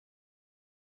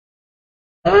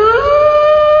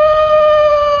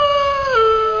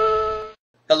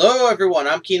everyone,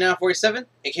 I'm Keen947,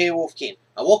 aka Wolfkeen,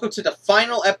 and welcome to the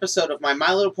final episode of my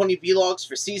My Little Pony vlogs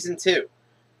for Season 2.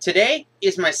 Today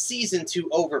is my Season 2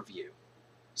 overview.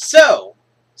 So,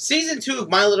 Season 2 of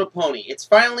My Little Pony, it's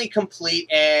finally complete,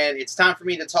 and it's time for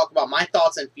me to talk about my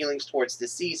thoughts and feelings towards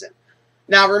this season.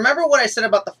 Now, remember what I said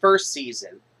about the first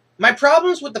season. My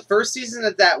problems with the first season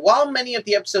is that while many of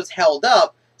the episodes held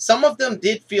up, some of them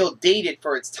did feel dated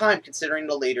for its time considering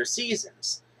the later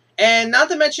seasons. And not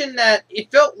to mention that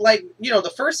it felt like,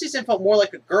 the first season felt more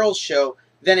like a girls' show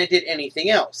than it did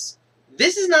anything else.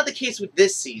 This is not the case with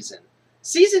this season.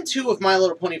 Season 2 of My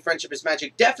Little Pony Friendship is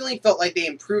Magic definitely felt like they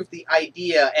improved the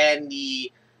idea and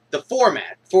the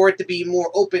format for it to be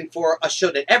more open for a show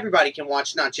that everybody can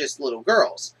watch, not just little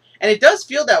girls. And it does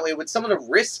feel that way with some of the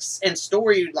risks and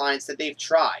storylines that they've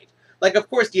tried. Like,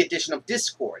 of course, the addition of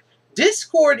Discord.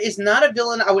 Discord is not a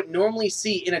villain I would normally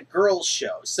see in a girls'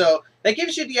 show, so that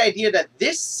gives you the idea that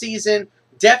this season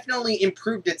definitely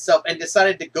improved itself and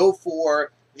decided to go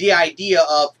for the idea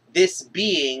of this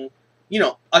being,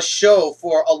 a show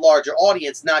for a larger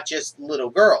audience, not just little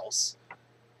girls.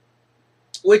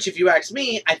 Which, if you ask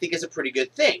me, I think is a pretty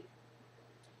good thing.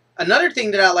 Another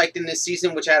thing that I liked in this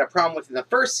season, which I had a problem with in the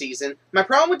first season, my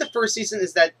problem with the first season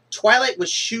is that Twilight was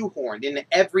shoehorned into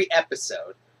every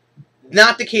episode.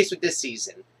 Not the case with this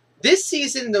season. This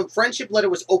season, the friendship letter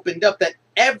was opened up that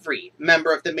every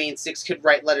member of the main six could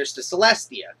write letters to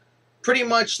Celestia. Pretty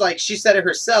much like she said it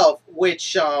herself,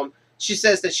 which she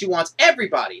says that she wants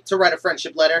everybody to write a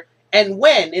friendship letter, and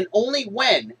when, and only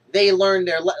when, they learn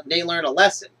a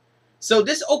lesson. So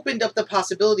this opened up the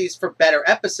possibilities for better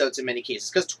episodes in many cases,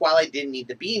 because Twilight didn't need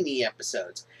to be in the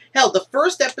episodes. Hell, the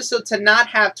first episode to not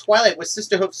have Twilight was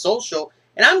Sisterhood Social,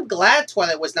 and I'm glad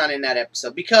Twilight was not in that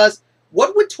episode, because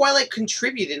what would Twilight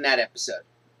contribute in that episode?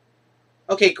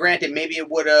 Okay, granted, maybe it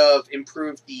would have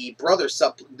improved the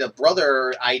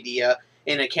brother idea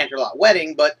in a Canterlot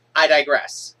wedding, but I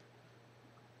digress.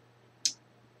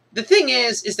 The thing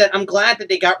is that I'm glad that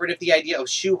they got rid of the idea of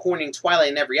shoehorning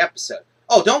Twilight in every episode.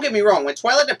 Oh, don't get me wrong, when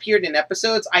Twilight appeared in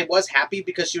episodes, I was happy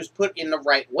because she was put in the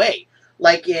right way.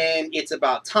 Like in It's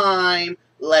About Time,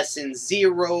 Lesson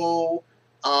 0,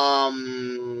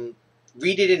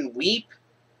 Read It and Weep,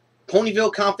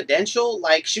 Ponyville Confidential.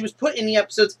 Like, she was put in the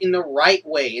episodes in the right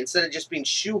way instead of just being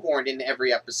shoehorned into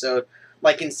every episode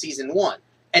like in Season 1.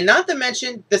 And not to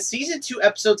mention, the Season 2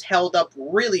 episodes held up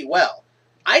really well.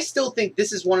 I still think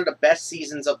this is one of the best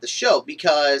seasons of the show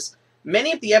because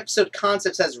many of the episode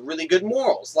concepts has really good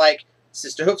morals, like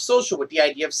Sisterhood Social with the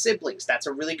idea of siblings. That's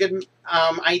a really good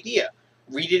idea.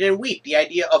 Read It and Weep, the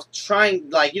idea of trying,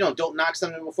 don't knock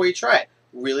something before you try it.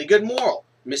 Really good moral.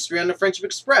 Mystery on the Friendship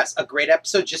Express, a great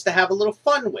episode just to have a little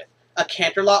fun with. A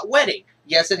Canterlot Wedding.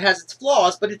 Yes, it has its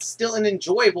flaws, but it's still an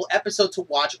enjoyable episode to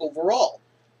watch overall.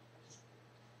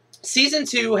 Season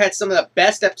 2 had some of the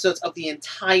best episodes of the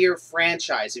entire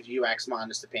franchise, if you ask my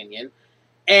honest opinion.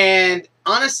 And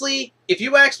honestly, if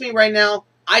you ask me right now,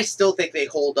 I still think they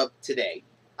hold up today.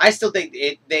 I still think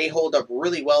they hold up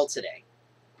really well today.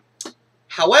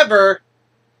 However,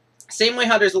 same way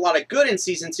how there's a lot of good in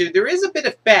Season 2, there is a bit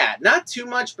of bad. Not too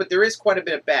much, but there is quite a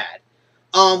bit of bad.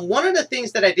 One of the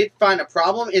things that I did find a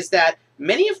problem is that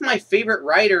many of my favorite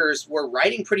writers were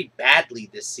writing pretty badly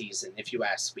this season, if you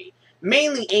ask me.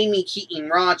 Mainly Amy Keaton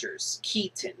Rogers.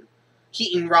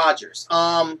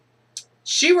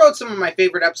 She wrote some of my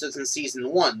favorite episodes in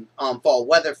Season 1. Fall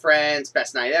Weather Friends,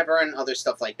 Best Night Ever, and other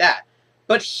stuff like that.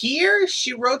 But here,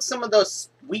 she wrote some of those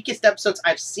weakest episodes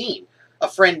I've seen. A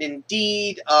Friend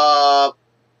Indeed,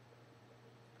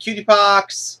 Cutie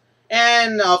Pox,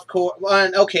 and of course,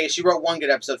 okay, she wrote one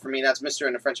good episode for me, that's Mystery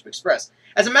on the Friendship Express.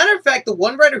 As a matter of fact, the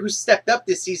one writer who stepped up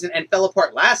this season and fell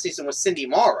apart last season was Cindy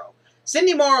Morrow.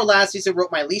 Cindy Morrow last season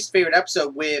wrote my least favorite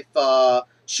episode with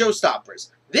Showstoppers.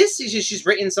 This season, she's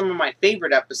written some of my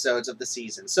favorite episodes of the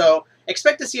season, so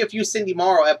expect to see a few Cindy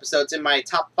Morrow episodes in my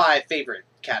top 5 favorite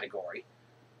category.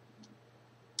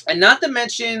 And not to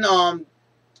mention,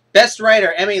 Best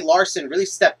Writer M.A. Larson really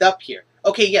stepped up here.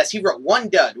 Okay, yes, he wrote one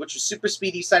dud, which was Super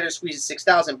Speedy Cider Squeeze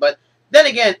 6000, but then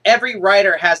again, every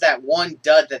writer has that one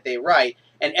dud that they write,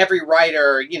 and every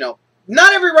writer,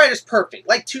 not every writer's perfect.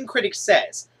 Like Toon Critic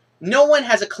says, no one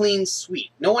has a clean sweep.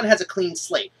 No one has a clean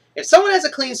slate. If someone has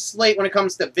a clean slate when it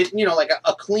comes to, like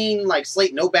a clean,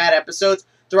 slate, no bad episodes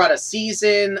throughout a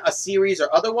season, a series,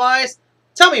 or otherwise,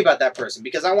 tell me about that person,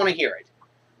 because I want to hear it.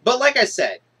 But like I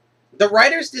said, the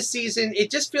writers this season, it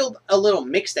just felt a little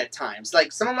mixed at times.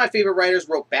 Like, some of my favorite writers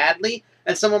wrote badly,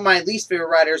 and some of my least favorite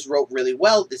writers wrote really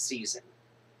well this season.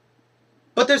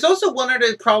 But there's also one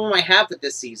other problem I have with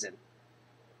this season.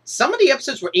 Some of the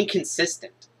episodes were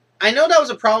inconsistent. I know that was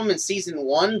a problem in Season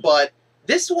 1, but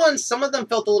This one, some of them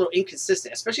felt a little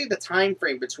inconsistent, especially the time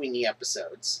frame between the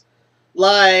episodes.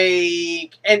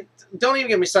 Like, and don't even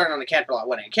get me started on the Candlelight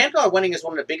Wedding. Candlelight Wedding is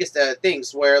one of the biggest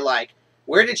things where, like,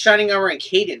 where did Shining Armor and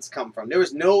Cadence come from? There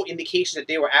was no indication that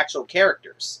they were actual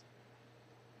characters.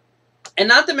 And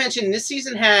not to mention, this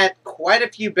season had quite a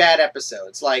few bad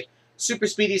episodes. Like, Super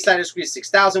Speedy Cider Squeeze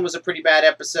 6000 was a pretty bad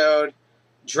episode.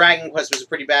 Dragon Quest was a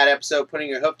pretty bad episode. Putting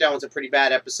Your Hoof Down was a pretty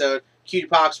bad episode. Cutie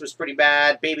Pox was pretty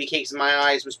bad. Baby Cakes in My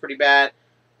Eyes was pretty bad.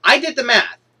 I did the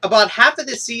math. About half of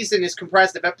this season is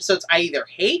comprised of episodes I either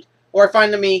hate or I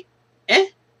find to me, eh.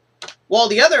 While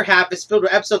the other half is filled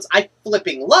with episodes I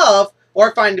flipping love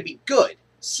or I find to be good.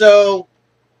 So,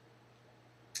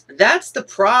 that's the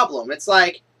problem. It's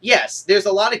like, yes, there's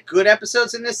a lot of good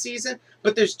episodes in this season,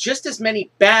 but there's just as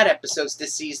many bad episodes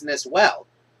this season as well.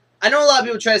 I know a lot of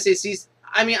people try to say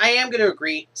I am going to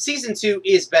agree, Season 2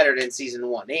 is better than Season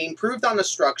 1. They improved on the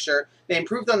structure. They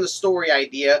improved on the story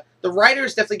idea. The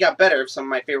writers definitely got better. Some of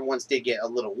my favorite ones did get a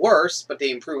little worse, but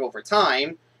they improve over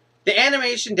time. The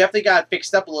animation definitely got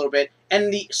fixed up a little bit,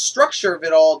 and the structure of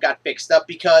it all got fixed up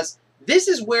because this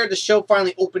is where the show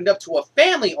finally opened up to a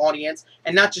family audience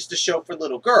and not just a show for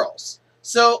little girls.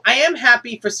 So I am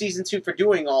happy for Season 2 for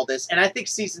doing all this, and I think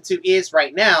Season 2 is,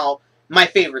 right now, my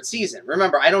favorite season.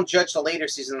 Remember, I don't judge the later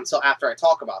season until after I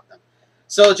talk about them.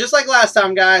 So just like last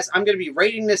time, guys, I'm going to be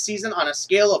rating this season on a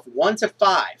scale of 1 to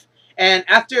 5. And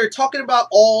after talking about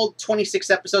all 26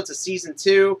 episodes of Season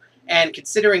 2 and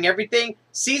considering everything,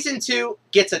 Season 2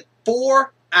 gets a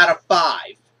 4 out of 5.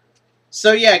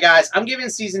 So yeah, guys, I'm giving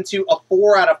Season 2 a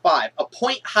 4 out of 5, a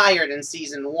point higher than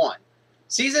Season 1.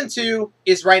 Season 2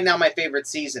 is right now my favorite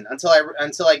season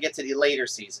until I get to the later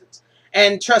seasons.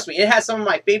 And trust me, it has some of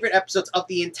my favorite episodes of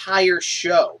the entire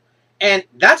show. And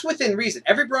that's within reason.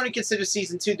 Every brony considers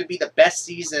Season 2 to be the best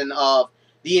season of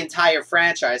the entire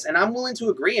franchise, and I'm willing to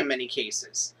agree in many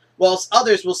cases. Whilst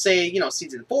others will say, you know,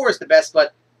 Season 4 is the best,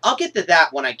 but I'll get to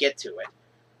that when I get to it.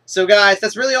 So guys,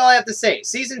 that's really all I have to say.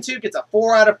 Season 2 gets a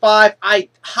 4 out of 5. I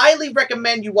highly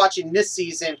recommend you watching this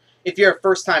season if you're a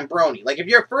first-time brony. Like, if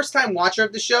you're a first-time watcher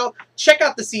of the show, check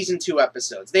out the Season 2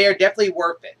 episodes. They are definitely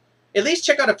worth it. At least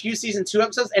check out a few Season 2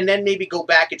 episodes, and then maybe go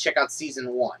back and check out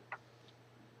Season 1.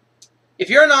 If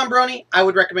you're a non-brony, I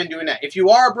would recommend doing that. If you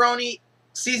are a brony,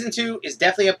 Season 2 is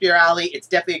definitely up your alley. It's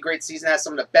definitely a great season. It has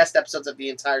some of the best episodes of the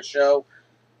entire show.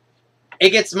 It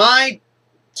gets my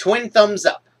twin thumbs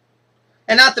up.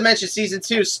 And not to mention, Season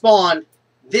 2 spawned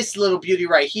this little beauty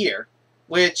right here,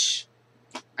 which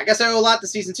I guess I owe a lot to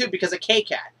Season 2 because of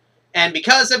K-Cat. And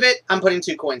because of it, I'm putting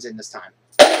 2 coins in this time.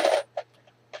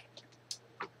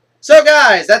 So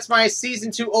guys, that's my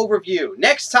Season 2 overview.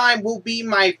 Next time will be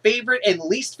my favorite and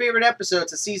least favorite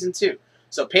episodes of Season 2.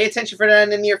 So pay attention for that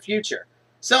in the near future.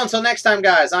 So until next time,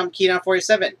 guys, I'm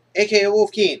Keenon47, aka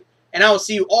Wolfkeen, and I will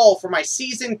see you all for my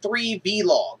Season 3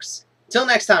 vlogs. Till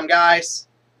next time, guys,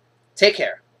 take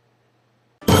care.